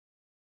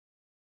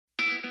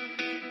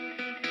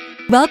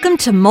Welcome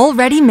to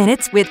Mulready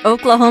Minutes with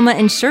Oklahoma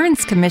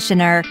Insurance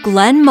Commissioner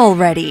Glenn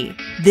Mulready.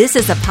 This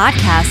is a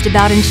podcast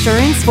about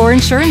insurance for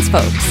insurance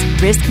folks,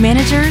 risk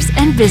managers,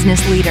 and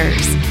business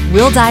leaders.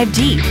 We'll dive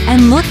deep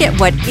and look at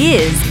what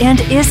is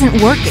and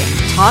isn't working,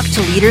 talk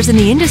to leaders in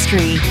the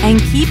industry,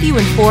 and keep you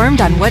informed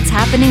on what's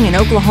happening in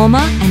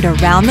Oklahoma and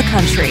around the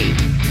country.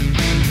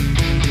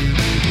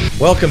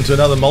 Welcome to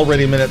another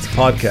Mulready Minutes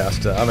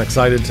podcast. I'm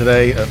excited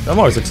today. I'm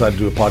always excited to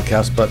do a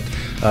podcast, but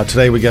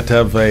today we get to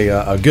have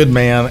a good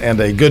man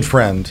and a good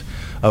friend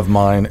of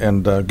mine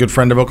and a good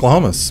friend of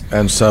Oklahoma's.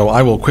 And so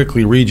I will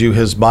quickly read you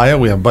his bio.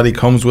 We have Buddy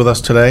Combs with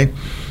us today.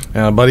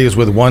 Buddy is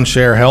with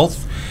OneShare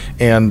Health,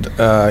 and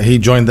he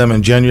joined them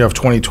in January of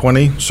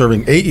 2020,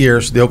 serving 8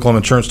 years at the Oklahoma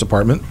Insurance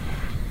Department,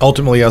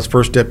 ultimately as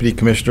first Deputy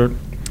Commissioner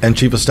and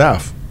Chief of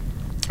Staff.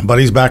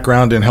 Buddy's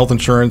background in health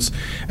insurance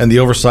and the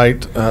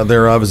oversight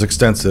thereof is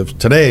extensive.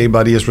 Today,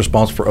 Buddy is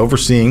responsible for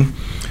overseeing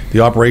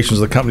the operations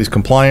of the company's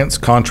compliance,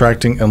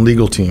 contracting, and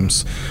legal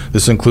teams.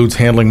 This includes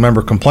handling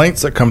member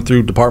complaints that come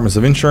through departments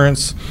of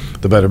insurance,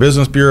 the Better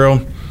Business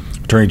Bureau,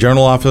 Attorney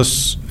General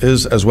Office,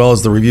 as well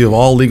as the review of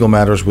all legal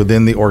matters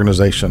within the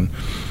organization.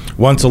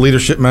 Once a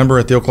leadership member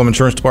at the Oklahoma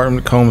Insurance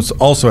Department, Combs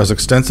also has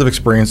extensive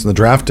experience in the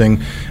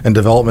drafting and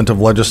development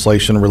of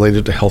legislation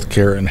related to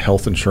healthcare and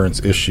health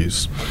insurance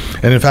issues.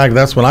 And in fact,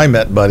 that's when I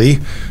met Buddy,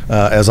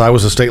 as I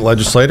was a state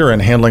legislator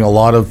and handling a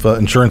lot of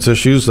insurance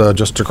issues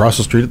just across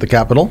the street at the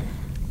Capitol.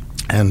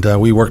 And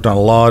we worked on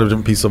a lot of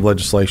different pieces of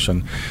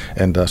legislation.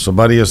 And so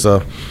Buddy is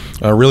a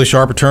really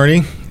sharp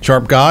attorney,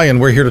 sharp guy,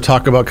 and we're here to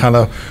talk about kind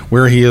of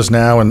where he is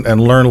now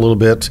and learn a little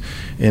bit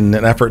in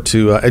an effort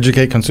to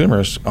educate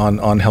consumers on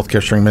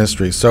Healthcare Sharing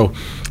Ministries. So,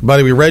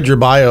 Buddy, we read your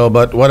bio,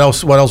 but what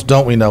else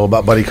don't we know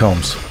about Buddy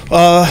Combs?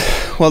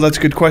 Well, that's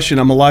a good question.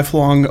 I'm a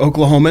lifelong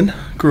Oklahoman.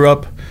 Grew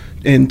up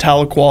in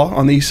Tahlequah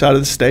on the east side of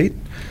the state.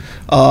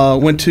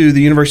 Went to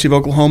the University of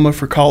Oklahoma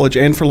for college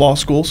and for law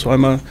school, so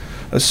I'm a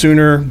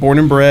Sooner born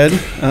and bred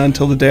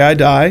until the day I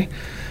die.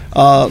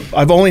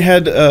 I've only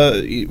had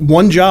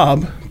one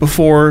job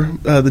before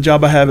the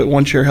job I have at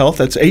OneShare Health.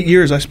 That's 8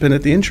 years I spent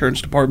at the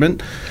insurance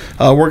department,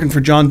 working for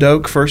John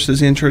Doak, first as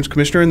the insurance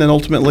commissioner, and then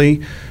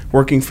ultimately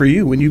working for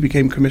you when you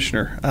became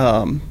commissioner.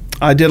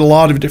 I did a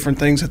lot of different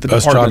things at the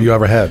department. Best job you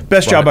ever had.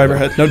 Best job I ever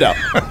had, no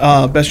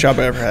doubt. Best job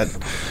I ever had.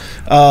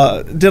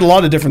 Did a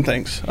lot of different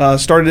things.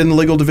 Started in the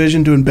legal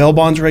division doing bail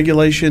bonds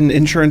regulation,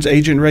 insurance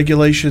agent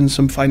regulation,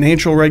 some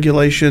financial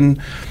regulation.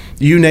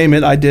 You name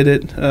it, I did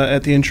it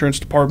at the insurance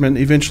department.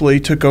 Eventually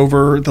took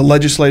over the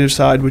legislative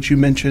side, which you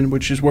mentioned,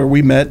 which is where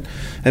we met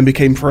and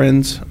became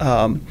friends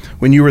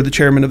when you were the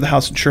chairman of the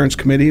House Insurance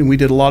Committee, and we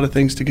did a lot of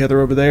things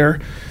together over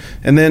there.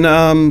 And then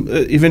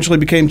eventually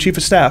became chief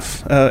of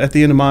staff at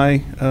the end of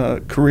my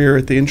career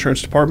at the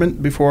insurance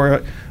department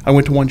before I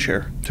went to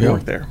OneShare to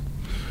work there.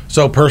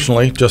 So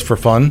personally, just for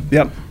fun,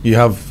 you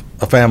have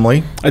a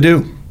family. I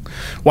do.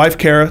 Wife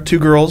Kara, 2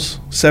 girls,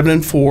 7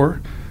 and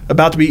 4,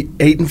 about to be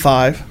 8 and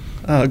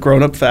 5,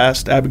 grown up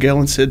fast, Abigail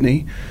and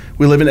Sydney.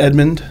 We live in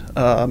Edmond,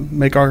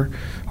 make our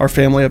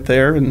family up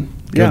there. And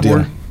Good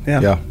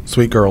deal.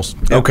 Sweet girls.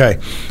 Yeah. Okay,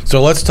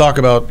 so let's talk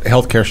about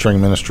Healthcare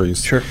Sharing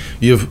Ministries. Sure.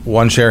 You have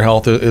OneShare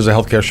Health is a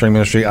healthcare sharing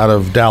ministry out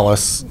of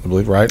Dallas, I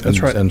believe, right? That's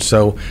right. And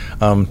so,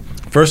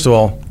 first of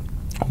all,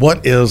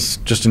 what is,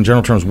 just in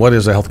general terms, what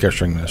is a healthcare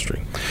sharing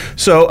ministry?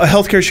 So a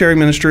healthcare sharing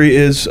ministry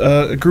is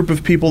a group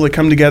of people that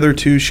come together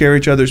to share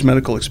each other's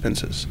medical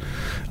expenses.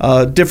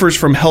 Differs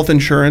from health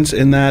insurance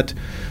in that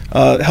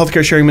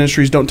healthcare sharing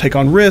ministries don't take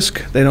on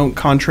risk. They don't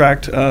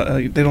contract.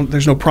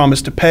 There's no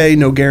promise to pay,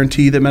 no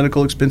guarantee that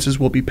medical expenses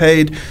will be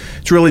paid.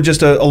 It's really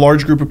just a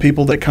large group of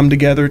people that come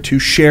together to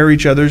share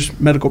each other's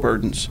medical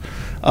burdens.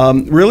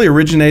 Really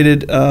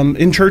originated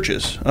in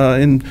churches,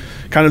 in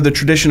kind of the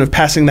tradition of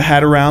passing the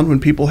hat around when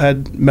people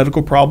had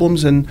medical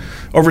problems, and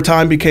over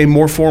time became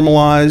more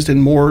formalized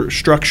and more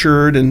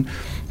structured, and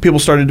people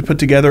started to put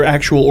together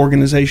actual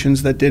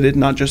organizations that did it,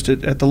 not just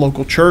at the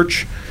local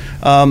church.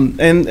 And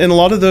a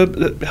lot of the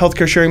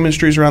healthcare sharing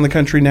ministries around the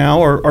country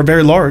now are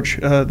very large.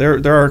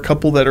 There are a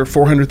couple that are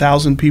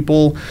 400,000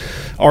 people.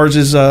 Ours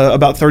is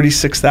about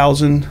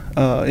 36,000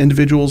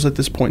 individuals at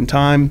this point in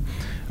time.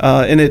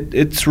 And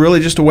it's really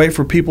just a way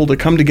for people to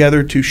come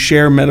together to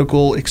share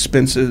medical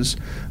expenses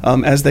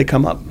as they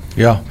come up.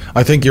 Yeah,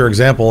 I think your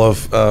example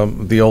of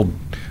the old,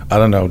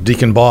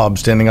 Deacon Bob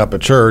standing up at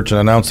church and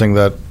announcing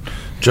that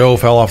Joe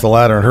fell off the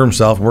ladder and hurt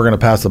himself, and we're going to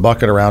pass the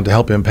bucket around to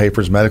help him pay for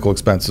his medical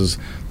expenses.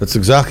 That's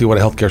exactly what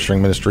a healthcare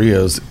sharing ministry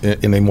is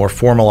in a more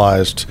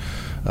formalized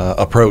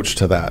approach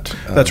to that.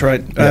 That's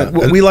right.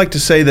 We like to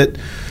say that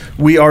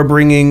we are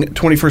bringing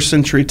 21st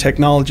century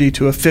technology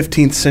to a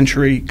 15th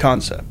century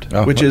concept,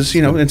 which is,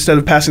 instead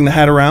of passing the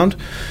hat around,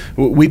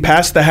 we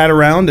pass the hat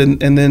around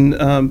and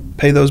then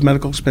pay those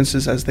medical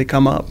expenses as they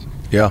come up.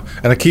 Yeah,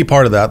 and a key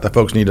part of that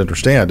folks need to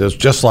understand is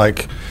just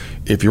like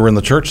if you were in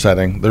the church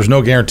setting, there's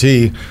no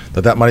guarantee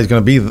that that money's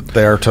going to be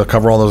there to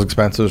cover all those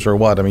expenses or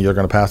what. I mean, you're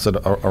going to pass it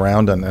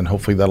around, and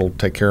hopefully that'll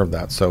take care of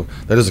that. So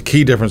that is a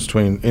key difference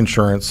between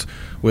insurance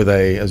with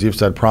a, as you've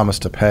said, promise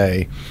to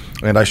pay.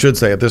 And I should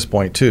say at this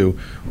point, too,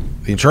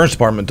 the insurance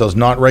department does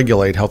not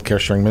regulate Healthcare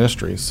Sharing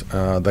Ministries.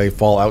 They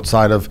fall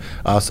outside of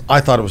us.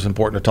 I thought it was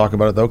important to talk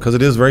about it, though, because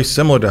it is very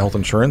similar to health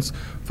insurance.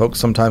 Folks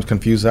sometimes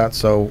confuse that,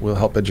 so we'll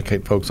help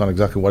educate folks on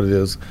exactly what it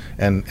is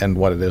and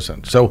what it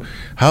isn't. So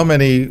how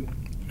many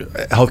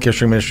Healthcare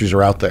Sharing Ministries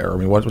are out there? I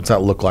mean, what's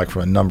that look like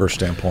from a number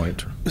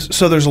standpoint?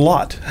 So there's a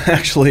lot,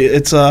 actually.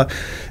 It's and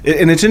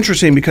it's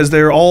interesting because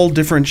they're all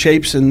different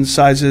shapes and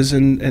sizes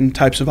and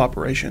types of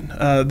operation.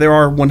 There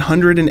are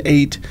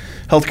 108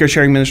 Healthcare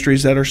Sharing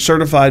Ministries that are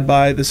certified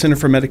by the Center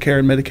for Medicare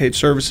and Medicaid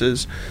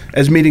Services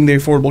as meeting the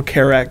Affordable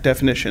Care Act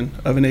definition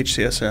of an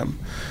HCSM.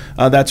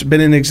 That's been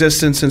in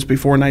existence since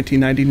before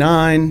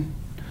 1999.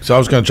 So I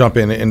was going to jump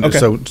in, and okay.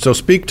 So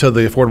speak to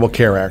the Affordable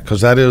Care Act,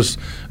 because that is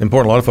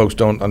important. A lot of folks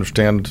don't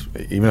understand,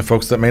 even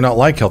folks that may not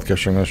like Healthcare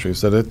Sharing Ministries,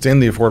 that it's in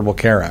the Affordable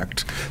Care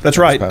Act. That's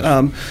right.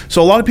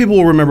 So a lot of people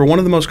will remember one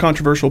of the most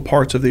controversial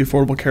parts of the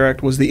Affordable Care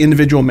Act was the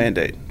individual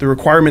mandate, the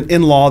requirement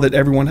in law that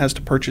everyone has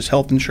to purchase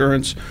health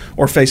insurance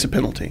or face a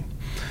penalty.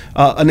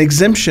 An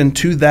exemption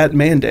to that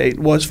mandate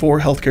was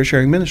for Healthcare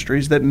Sharing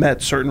Ministries that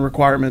met certain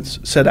requirements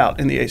set out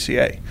in the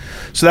ACA.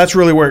 So that's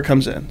really where it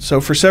comes in. So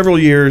for several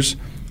years,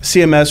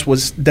 CMS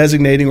was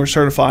designating or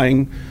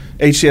certifying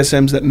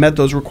HCSMs that met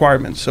those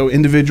requirements. So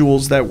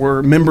individuals that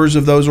were members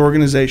of those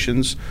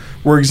organizations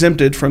were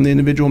exempted from the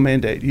individual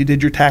mandate. You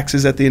did your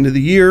taxes at the end of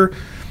the year,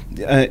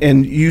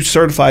 and you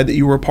certified that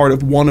you were a part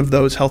of one of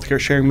those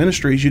Healthcare Sharing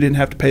Ministries. You didn't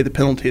have to pay the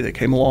penalty that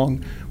came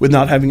along with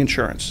not having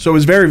insurance. So it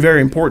was very,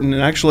 very important,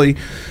 and actually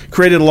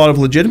created a lot of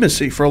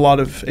legitimacy for a lot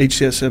of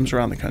HCSMs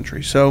around the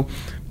country. So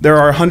there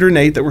are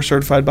 108 that were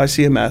certified by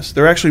CMS.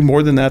 There are actually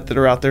more than that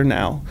are out there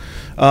now.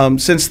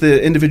 Since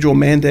the individual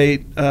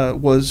mandate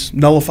was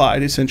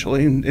nullified,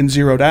 essentially, and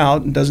zeroed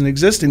out and doesn't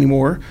exist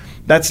anymore,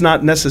 that's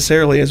not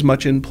necessarily as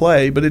much in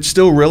play, but it's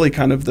still really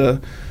kind of the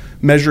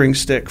measuring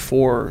stick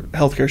for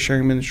Healthcare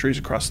Sharing Ministries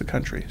across the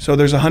country. So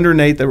there's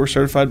 108 that were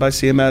certified by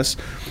CMS.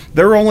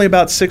 There are only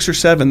about 6 or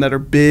 7 that are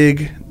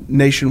big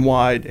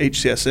nationwide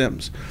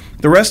HCSMs.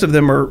 The rest of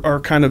them are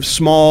kind of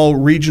small,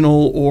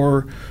 regional,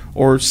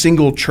 or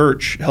single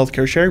church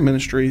Healthcare Sharing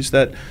Ministries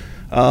that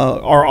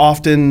are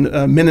often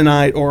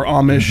Mennonite or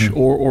Amish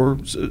or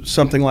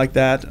something like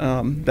that,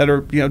 that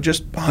are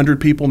just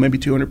 100 people, maybe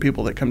 200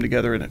 people that come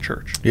together in a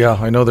church. Yeah,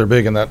 I know they're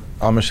big in that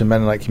Amish and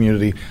Mennonite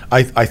community.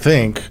 I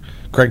think,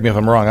 correct me if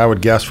I'm wrong, I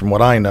would guess from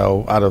what I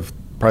know, out of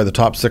probably the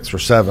top 6 or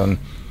 7,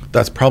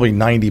 that's probably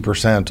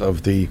 90%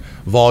 of the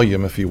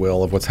volume, if you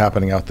will, of what's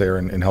happening out there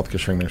in Healthcare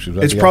Sharing Ministries.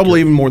 It's probably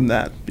even more than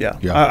that, yeah.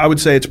 I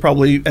would say it's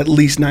probably at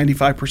least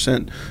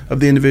 95% of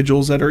the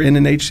individuals that are in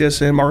an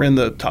HCSM are in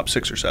the top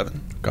 6 or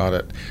 7. Got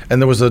it.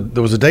 And there was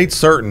a date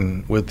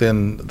certain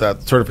within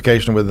that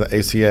certification with the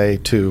ACA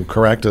too,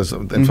 correct? As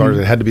far as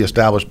it had to be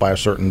established by a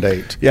certain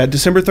date. Yeah,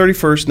 December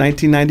 31st,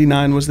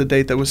 1999 was the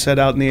date that was set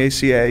out in the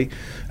ACA.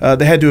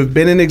 They had to have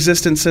been in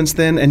existence since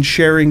then and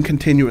sharing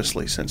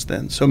continuously since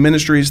then. So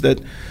ministries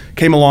that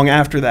came along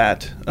after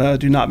that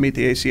do not meet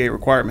the ACA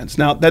requirements.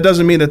 Now, that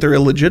doesn't mean that they're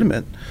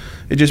illegitimate.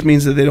 It just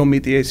means that they don't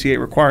meet the ACA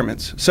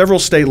requirements. Several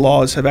state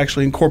laws have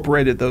actually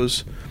incorporated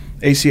those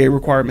ACA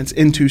requirements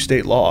into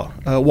state law.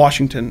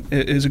 Washington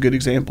is a good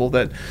example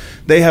that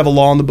they have a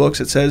law in the books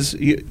that says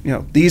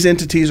these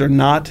entities are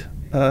not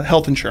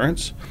health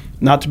insurance,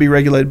 not to be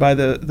regulated by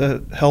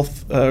the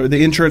health or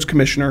the insurance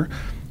commissioner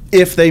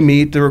if they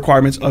meet the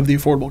requirements of the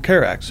Affordable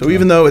Care Act. So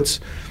even though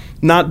it's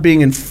not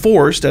being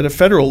enforced at a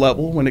federal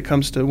level when it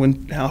comes to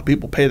how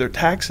people pay their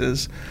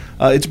taxes,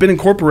 it's been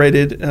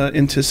incorporated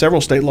into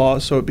several state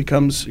laws, so it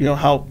becomes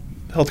how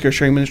Healthcare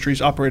Sharing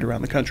Ministries operate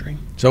around the country.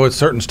 So it's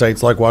certain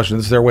states like Washington,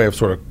 this is their way of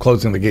sort of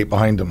closing the gate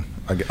behind them,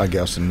 I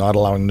guess, and not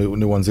allowing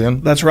new ones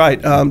in. That's right.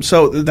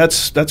 So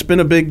that's been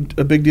a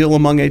big deal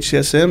among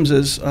HCSMs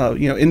is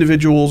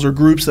individuals or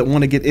groups that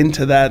want to get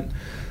into that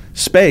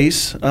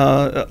space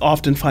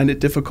often find it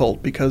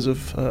difficult because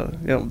of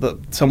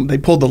they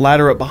pulled the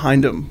ladder up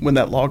behind them when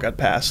that law got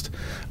passed.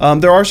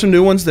 There are some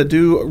new ones that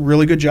do a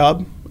really good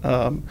job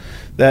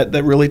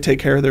that really take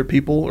care of their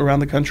people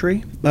around the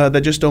country that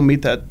just don't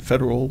meet that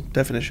federal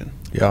definition.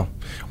 Yeah.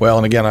 Well,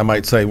 and again, I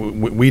might say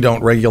we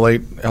don't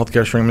regulate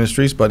Healthcare Sharing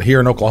Ministries, but here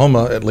in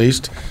Oklahoma, at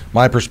least,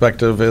 my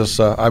perspective is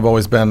I've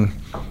always been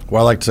what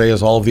I like to say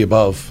is all of the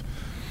above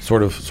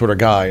sort of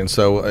guy. And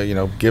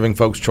so, giving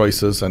folks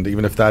choices, and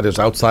even if that is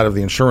outside of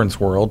the insurance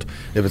world,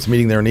 if it's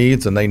meeting their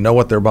needs and they know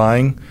what they're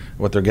buying,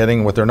 what they're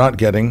getting, what they're not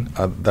getting,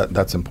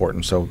 that's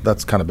important. So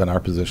that's kind of been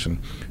our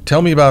position.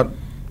 Tell me about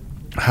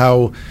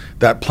how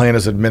that plan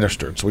is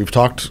administered. So we've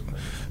talked,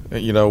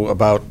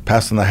 about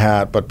passing the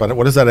hat, but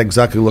what does that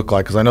exactly look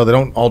like? Because I know they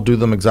don't all do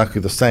them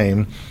exactly the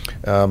same.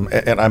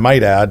 And I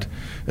might add,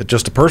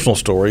 just a personal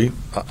story,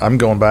 I'm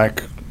going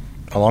back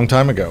a long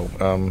time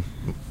ago,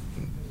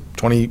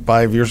 20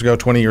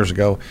 years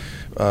ago,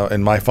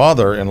 and my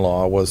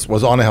father-in-law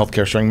was on a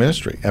Healthcare Sharing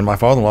Ministry, and my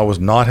father-in-law was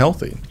not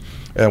healthy.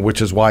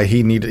 which is why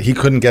he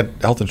couldn't get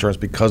health insurance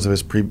because of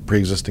his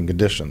pre-existing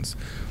conditions.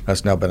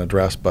 That's now been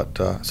addressed. But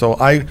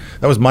that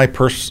was my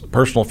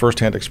personal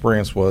firsthand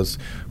experience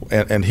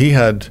and he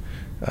had,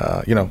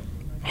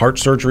 heart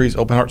surgeries,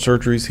 open heart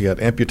surgeries. He had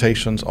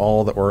amputations,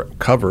 all that were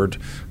covered,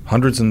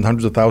 hundreds and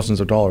hundreds of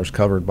thousands of dollars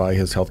covered by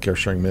his Healthcare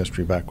Sharing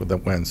Ministry back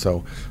when.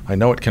 So I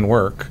know it can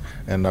work,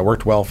 and it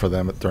worked well for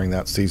them during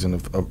that season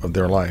of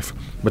their life.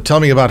 But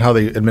tell me about how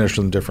they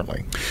administer them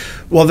differently.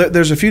 Well,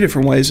 there's a few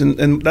different ways,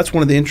 and that's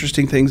one of the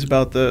interesting things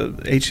about the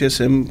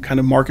HCSM kind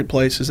of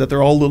marketplace is that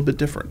they're all a little bit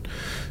different.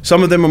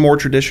 Some of them are more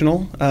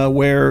traditional,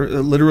 where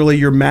literally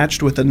you're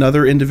matched with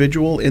another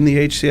individual in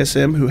the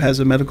HCSM who has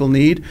a medical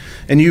need,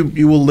 and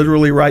you will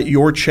literally write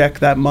your check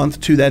that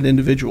month to that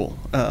individual.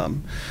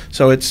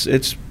 So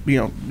it's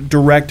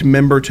direct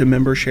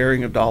member-to-member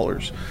sharing of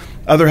dollars.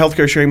 Other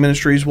healthcare sharing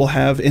ministries will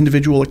have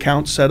individual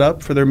accounts set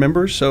up for their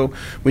members. So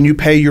when you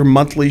pay your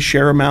monthly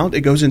share amount,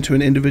 it goes into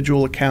an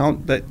individual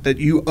account that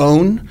you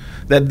own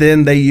that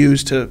then they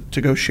use to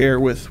go share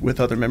with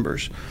other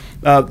members.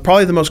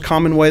 Probably the most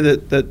common way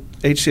that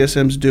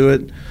HCSMs do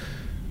it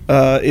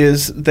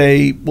is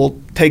they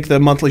will take the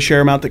monthly share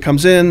amount that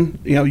comes in,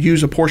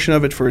 use a portion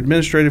of it for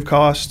administrative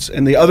costs,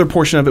 and the other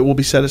portion of it will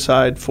be set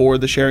aside for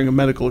the sharing of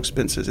medical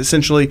expenses,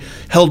 essentially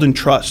held in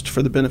trust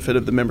for the benefit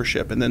of the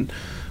membership, and then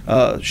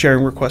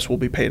sharing requests will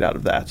be paid out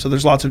of that. So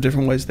there's lots of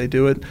different ways they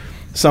do it.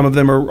 Some of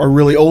them are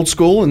really old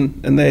school,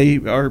 and they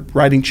are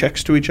writing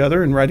checks to each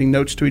other and writing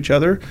notes to each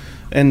other,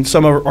 and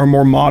some are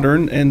more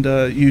modern and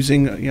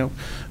using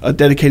a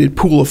dedicated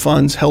pool of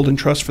funds held in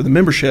trust for the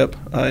membership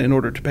in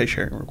order to pay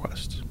sharing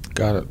requests.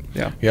 Got it.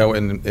 Yeah. Yeah.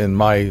 In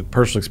my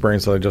personal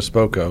experience that I just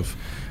spoke of,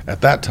 at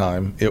that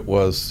time it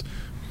was,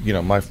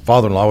 my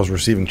father-in-law was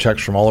receiving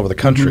checks from all over the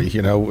country.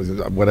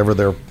 Mm-hmm. Whatever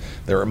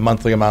their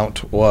monthly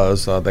amount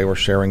was, they were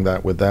sharing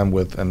that with them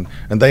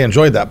and they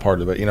enjoyed that part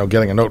of it.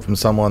 Getting a note from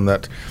someone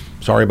that,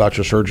 sorry about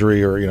your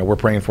surgery, or we're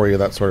praying for you,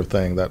 that sort of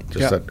thing. That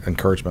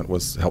encouragement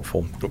was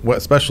helpful.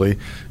 Especially,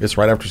 it's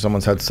right after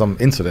someone's had some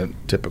incident.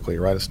 Typically,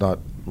 right? It's not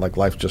like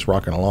life's just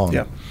rocking along.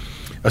 Yeah.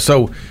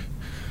 So,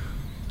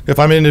 if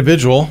I'm an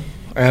individual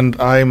and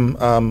I'm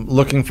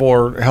looking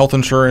for health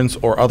insurance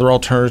or other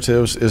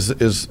alternatives, is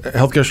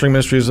Healthcare Sharing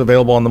Ministries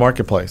available on the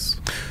marketplace?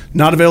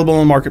 Not available on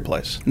the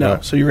marketplace, no.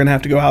 Right. So you're going to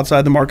have to go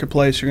outside the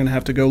marketplace. You're going to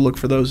have to go look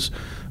for those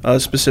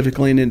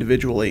specifically and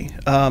individually.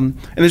 And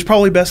it's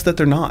probably best that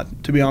they're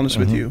not, to be honest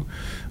with you.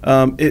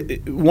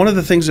 One of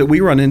the things that we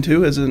run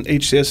into as an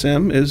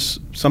HCSM is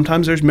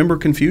sometimes there's member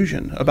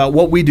confusion about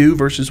what we do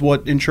versus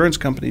what insurance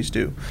companies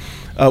do.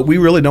 We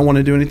really don't want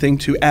to do anything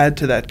to add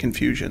to that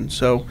confusion.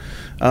 So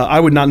I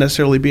would not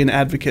necessarily be an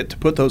advocate to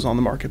put those on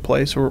the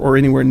marketplace or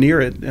anywhere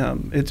near it.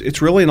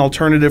 It's really an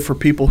alternative for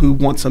people who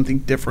want something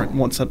different,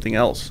 want something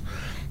else.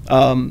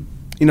 A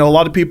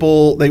lot of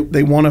people,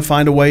 they want to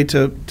find a way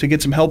to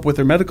get some help with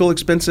their medical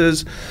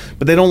expenses,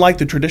 but they don't like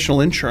the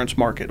traditional insurance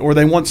market, or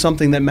they want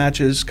something that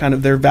matches kind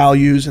of their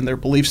values and their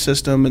belief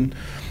system and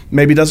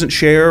maybe doesn't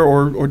share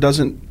or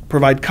doesn't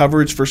provide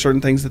coverage for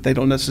certain things that they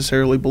don't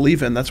necessarily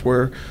believe in. That's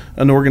where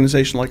an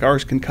organization like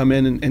ours can come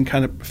in and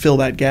kind of fill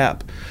that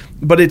gap.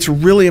 But it's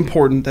really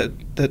important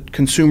that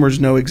consumers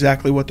know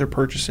exactly what they're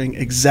purchasing,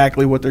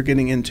 exactly what they're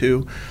getting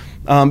into,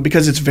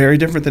 because it's very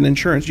different than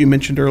insurance. You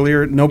mentioned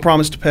earlier, no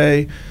promise to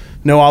pay,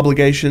 no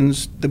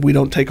obligations, that we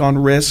don't take on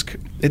risk.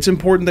 It's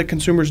important that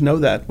consumers know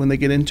that when they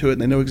get into it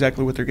and they know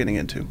exactly what they're getting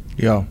into.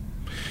 Yeah.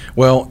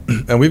 Well,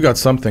 and we've got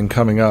something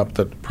coming up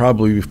that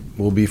probably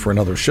will be for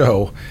another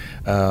show,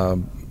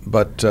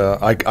 but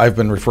I've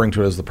been referring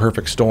to it as the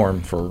perfect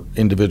storm for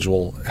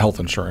individual health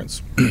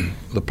insurance.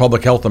 The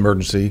public health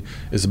emergency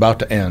is about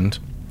to end.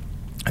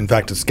 In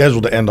fact, it's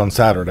scheduled to end on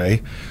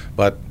Saturday,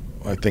 but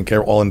I think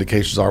all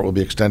indications are it will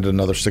be extended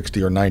another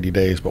 60 or 90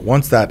 days. But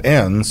once that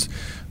ends,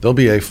 there'll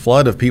be a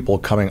flood of people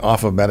coming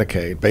off of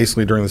Medicaid.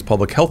 Basically, during this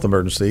public health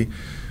emergency,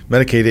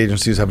 Medicaid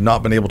agencies have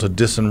not been able to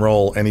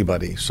disenroll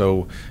anybody.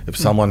 So if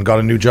someone got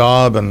a new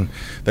job and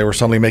they were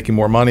suddenly making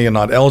more money and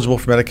not eligible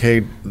for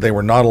Medicaid, they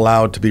were not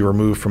allowed to be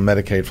removed from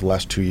Medicaid for the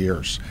last 2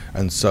 years.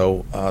 And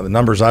so the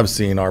numbers I've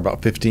seen are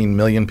about 15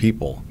 million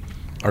people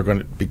are going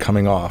to be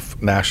coming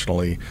off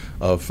nationally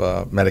of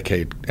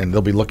Medicaid, and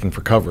they'll be looking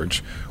for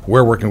coverage.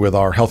 We're working with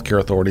our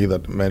healthcare authority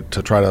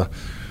to try to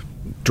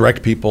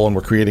direct people, and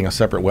we're creating a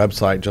separate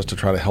website just to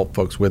try to help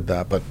folks with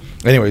that. But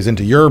anyways,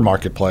 into your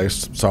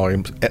marketplace,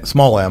 sorry,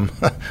 small m,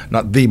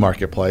 not the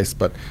marketplace,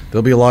 but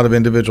there'll be a lot of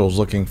individuals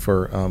looking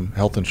for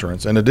health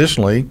insurance. And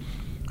additionally,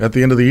 at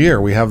the end of the year,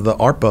 we have the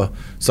ARPA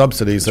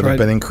subsidies that have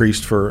been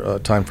increased for a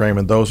time frame,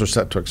 and those are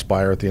set to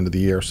expire at the end of the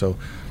year. So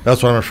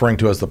that's what I'm referring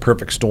to as the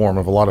perfect storm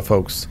of a lot of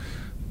folks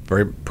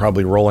very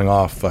probably rolling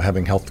off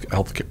having health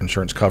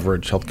insurance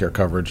coverage, healthcare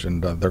coverage,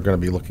 and they're going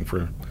to be looking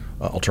for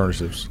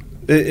alternatives.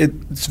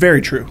 It's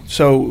very true.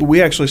 So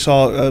we actually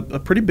saw a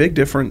pretty big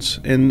difference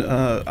in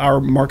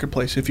our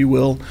marketplace, if you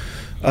will,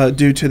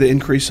 due to the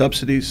increased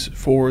subsidies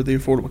for the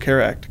Affordable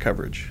Care Act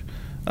coverage.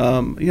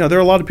 There are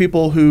a lot of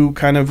people who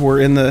kind of were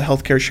in the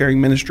healthcare sharing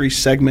ministry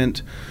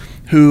segment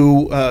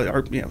who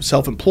are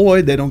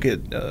self-employed. They don't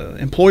get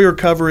employer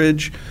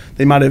coverage.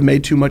 They might have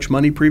made too much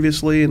money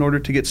previously in order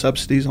to get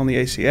subsidies on the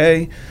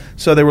ACA,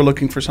 so they were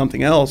looking for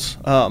something else.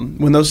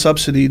 When those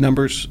subsidy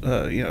numbers,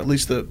 at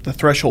least the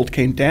threshold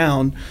came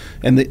down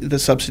and the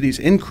subsidies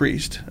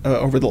increased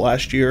over the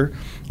last year,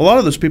 a lot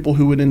of those people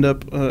who would end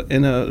up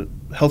in a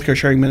healthcare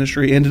sharing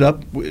ministry ended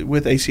up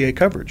with ACA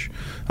coverage,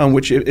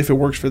 which if it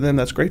works for them,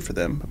 that's great for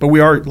them. But we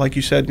are, like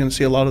you said, going to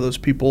see a lot of those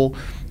people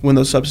when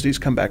those subsidies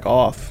come back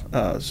off,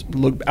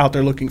 look out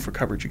there looking for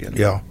coverage again.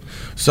 Yeah.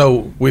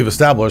 So we've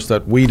established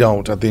that we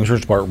don't, at the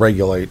insurance department,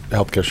 regulate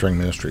healthcare sharing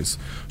ministries.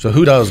 So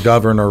who does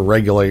govern or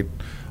regulate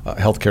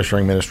healthcare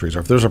sharing ministries? Or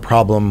if there's a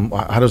problem,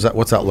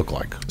 what's that look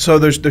like? So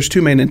there's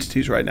two main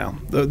entities right now.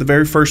 The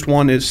very first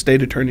one is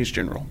state attorneys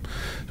general.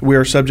 We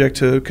are subject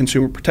to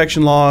consumer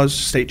protection laws,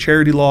 state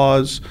charity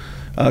laws,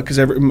 because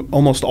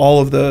almost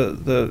all of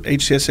the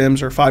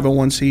HCSMs are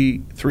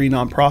 501c3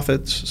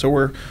 nonprofits. So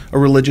we're a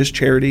religious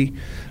charity.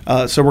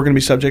 So we're going to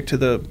be subject to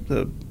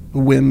the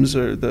whims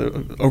or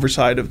the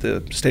oversight of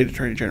the state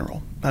attorney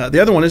general.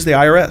 The other one is the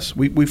IRS.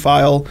 We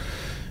file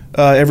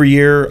every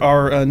year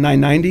our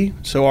 990,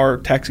 so our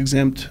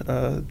tax-exempt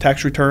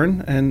tax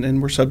return, and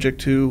we're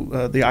subject to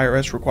the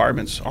IRS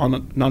requirements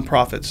on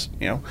nonprofits.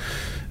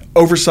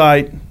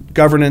 Oversight,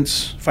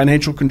 governance,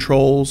 financial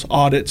controls,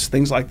 audits,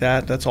 things like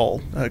that. That's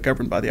all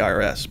governed by the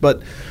IRS.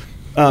 But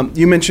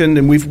you mentioned,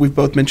 and we've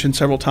both mentioned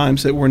several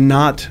times, that we're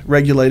not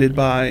regulated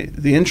by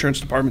the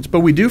insurance departments, but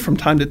we do from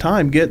time to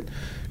time get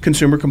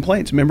consumer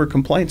complaints, member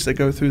complaints that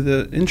go through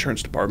the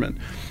insurance department.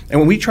 And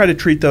when we try to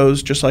treat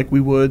those just like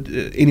we would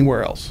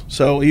anywhere else.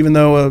 So even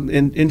though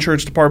an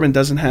insurance department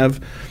doesn't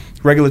have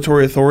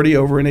regulatory authority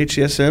over an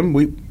HCSM,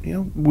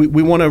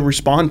 we want to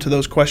respond to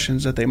those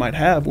questions that they might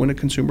have when a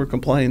consumer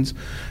complains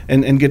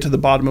and get to the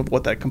bottom of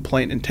what that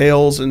complaint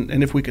entails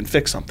and if we can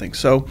fix something.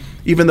 So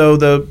even though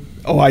the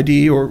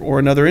OID or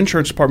another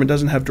insurance department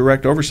doesn't have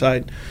direct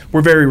oversight,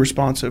 we're very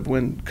responsive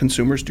when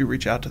consumers do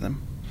reach out to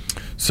them.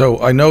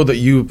 So I know that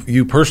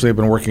you personally have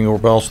been working,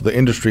 but also the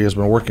industry has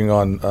been working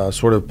on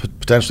sort of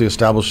potentially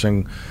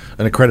establishing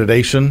an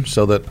accreditation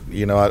so that,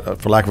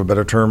 for lack of a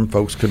better term,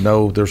 folks could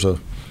know there's a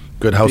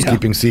good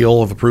housekeeping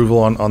seal of approval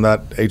on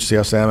that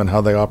HCSM and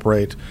how they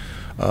operate.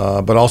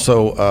 But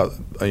also,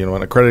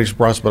 an accreditation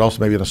process, but also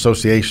maybe an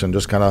association,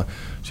 just kind of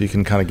so you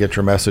can kind of get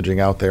your messaging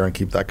out there and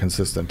keep that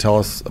consistent. Tell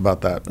us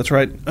about that. That's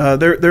right.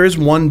 There is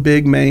one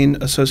big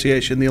main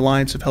association, the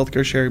Alliance of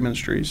Healthcare Sharing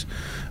Ministries.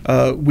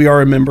 We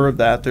are a member of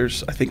that.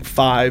 There's, I think,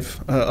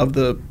 5 of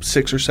the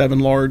 6 or 7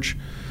 large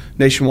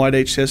nationwide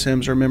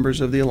HCSMs are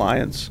members of the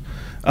Alliance.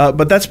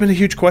 But that's been a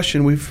huge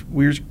question we've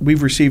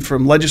received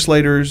from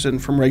legislators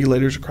and from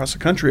regulators across the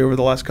country over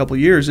the last couple of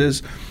years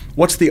is,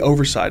 what's the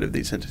oversight of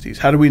these entities?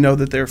 How do we know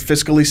that they're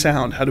fiscally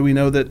sound? How do we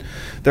know that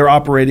they're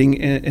operating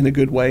in a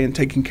good way and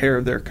taking care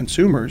of their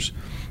consumers?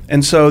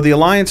 And so the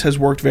Alliance has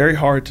worked very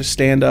hard to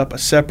stand up a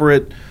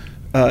separate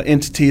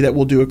entity that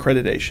will do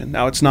accreditation.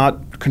 Now, it's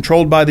not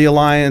controlled by the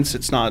Alliance.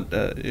 It's not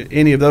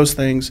any of those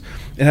things.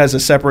 It has a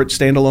separate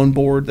standalone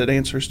board that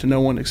answers to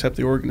no one except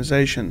the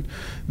organization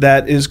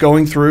that is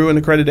going through an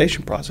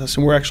accreditation process.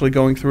 And we're actually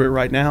going through it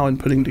right now and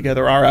putting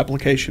together our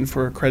application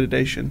for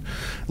accreditation.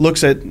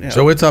 Looks at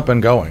so it's up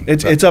and going.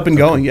 It's up and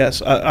going,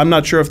 yes. I'm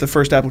not sure if the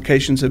first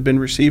applications have been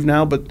received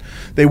now, but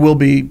they will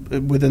be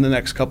within the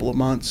next couple of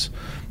months.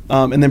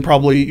 And then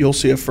probably you'll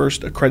see a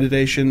first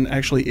accreditation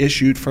actually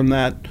issued from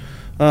that.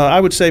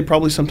 I would say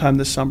probably sometime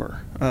this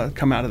summer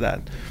come out of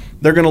that.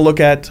 They're going to look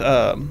at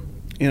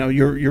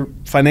your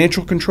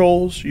financial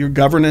controls, your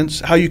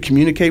governance, how you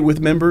communicate with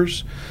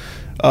members,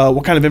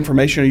 what kind of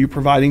information are you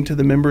providing to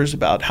the members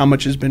about how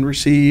much has been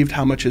received,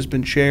 how much has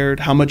been shared,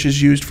 how much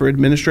is used for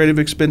administrative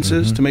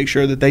expenses to make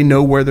sure that they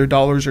know where their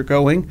dollars are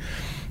going.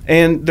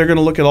 And they're going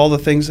to look at all the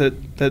things that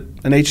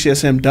an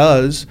HCSM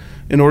does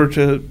in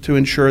order to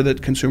ensure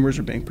that consumers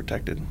are being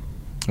protected.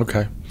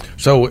 Okay.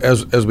 So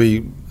as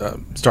we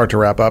start to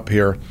wrap up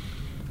here,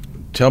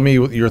 tell me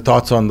your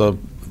thoughts on the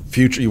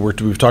future.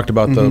 We've talked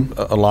about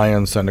the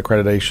Alliance and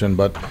accreditation,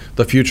 but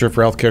the future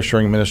for healthcare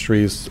sharing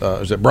ministries,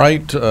 is it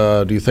bright?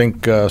 Do you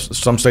think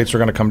some states are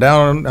going to come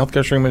down on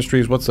healthcare sharing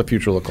ministries? What's the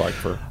future look like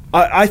for?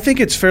 I think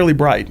it's fairly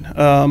bright.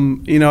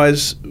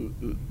 As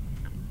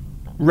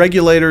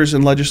regulators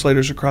and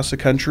legislators across the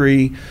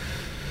country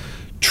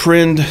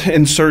trend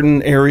in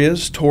certain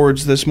areas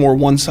towards this more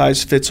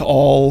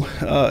one-size-fits-all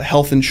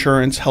health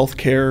insurance,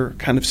 healthcare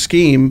kind of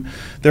scheme,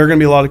 there are going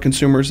to be a lot of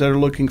consumers that are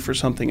looking for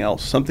something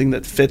else, something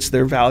that fits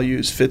their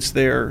values, fits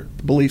their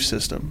belief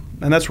system.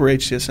 And that's where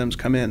HCSMs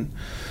come in.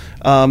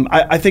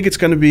 I think it's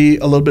going to be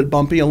a little bit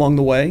bumpy along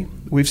the way.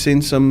 We've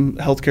seen some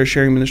healthcare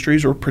sharing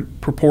ministries or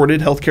purported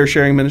healthcare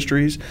sharing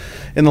ministries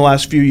in the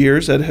last few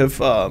years that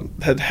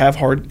have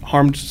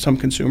harmed some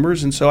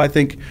consumers. And so I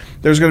think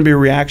there's going to be a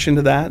reaction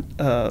to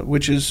that,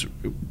 which is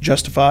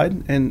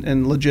justified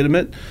and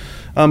legitimate.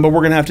 But we're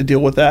going to have to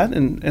deal with that.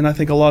 And I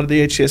think a lot of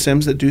the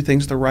HCSMs that do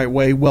things the right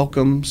way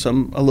welcome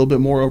a little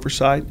bit more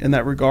oversight in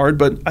that regard.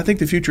 But I think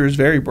the future is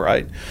very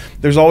bright.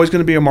 There's always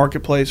going to be a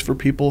marketplace for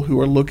people who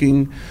are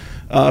looking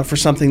for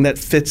something that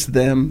fits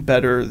them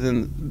better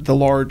than the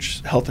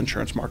large health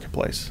insurance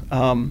marketplace.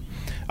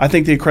 I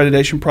think the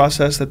accreditation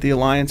process that the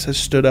Alliance has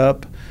stood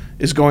up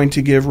is going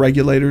to give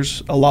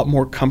regulators a lot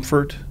more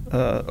comfort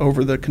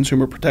over the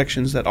consumer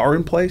protections that are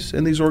in place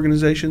in these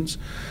organizations,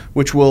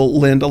 which will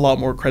lend a lot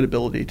more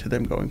credibility to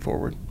them going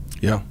forward.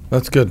 Yeah,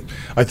 that's good.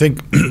 I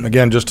think,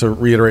 again, just to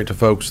reiterate to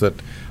folks that,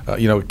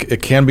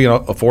 it can be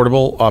an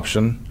affordable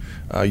option.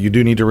 You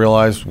do need to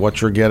realize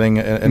what you're getting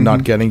and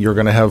not getting. You're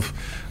going to have,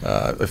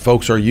 if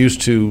folks are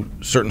used to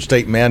certain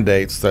state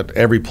mandates that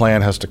every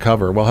plan has to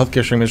cover. Well,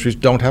 Healthcare Sharing Ministries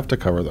don't have to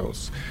cover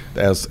those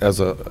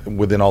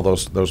within all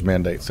those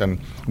mandates, and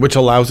which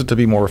allows it to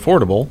be more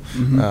affordable.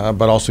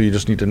 But also, you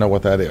just need to know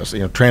what that is.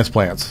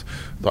 Transplants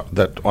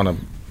that on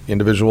an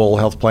individual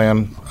health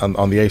plan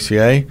on the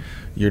ACA.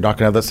 You're not going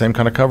to have that same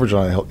kind of coverage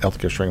on a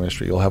healthcare sharing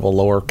ministry. You'll have a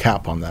lower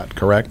cap on that,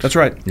 correct? That's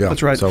right. Yeah.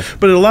 That's right. So,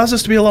 but it allows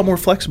us to be a lot more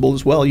flexible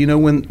as well.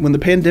 When the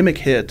pandemic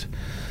hit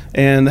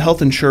and the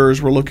health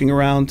insurers were looking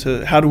around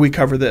to how do we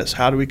cover this?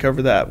 How do we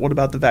cover that? What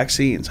about the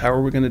vaccines? How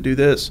are we going to do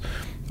this?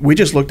 We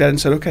just looked at it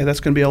and said, okay, that's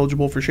going to be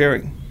eligible for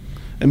sharing,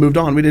 and moved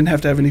on. We didn't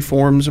have to have any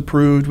forms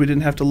approved. We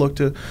didn't have to look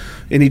to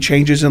any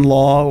changes in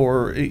law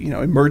or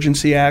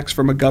emergency acts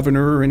from a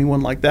governor or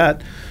anyone like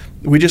that.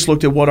 We just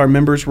looked at what our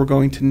members were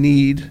going to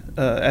need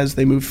as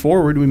they moved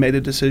forward. We made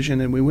a decision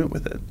and we went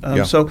with it.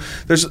 So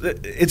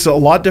it's a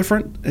lot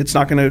different. It's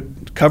not going to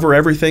cover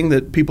everything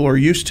that people are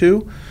used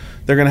to.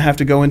 They're going to have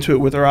to go into it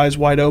with their eyes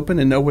wide open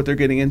and know what they're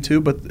getting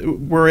into. But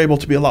we're able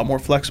to be a lot more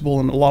flexible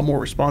and a lot more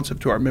responsive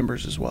to our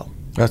members as well.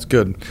 That's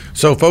good.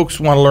 So folks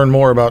want to learn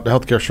more about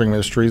Healthcare Sharing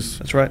Ministries.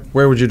 That's right.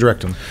 Where would you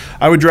direct them?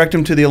 I would direct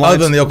them to the Alliance.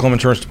 Other than the Oklahoma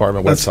Insurance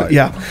Department website.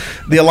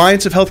 The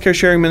Alliance of Healthcare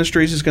Sharing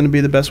Ministries is going to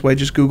be the best way.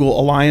 Just Google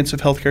Alliance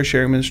of Healthcare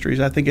Sharing Ministries.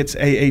 I think it's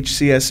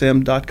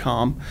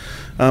ahcsm.com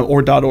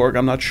or .org.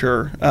 I'm not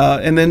sure.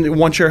 And then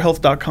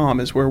OneShareHealth.com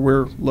is where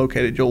we're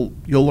located. You'll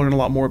learn a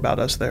lot more about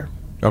us there.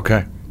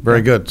 Okay.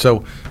 Very good.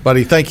 So,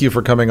 buddy, thank you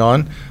for coming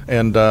on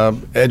and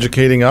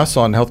educating us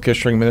on Healthcare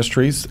Sharing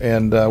Ministries,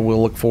 and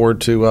we'll look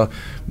forward to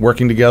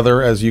working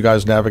together as you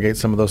guys navigate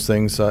some of those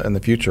things in the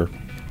future.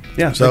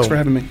 Yeah, thanks for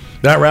having me.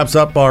 That wraps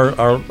up our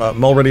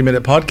Mulready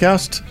Minute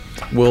podcast.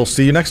 We'll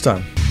see you next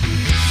time.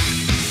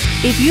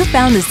 If you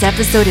found this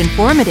episode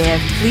informative,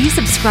 please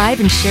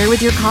subscribe and share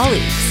with your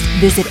colleagues.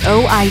 Visit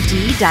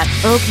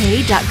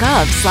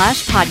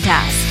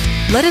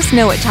oid.ok.gov/podcast. Let us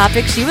know what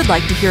topics you would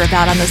like to hear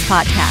about on this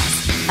podcast.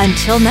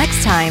 Until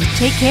next time,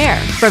 take care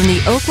from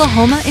the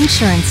Oklahoma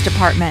Insurance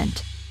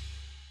Department.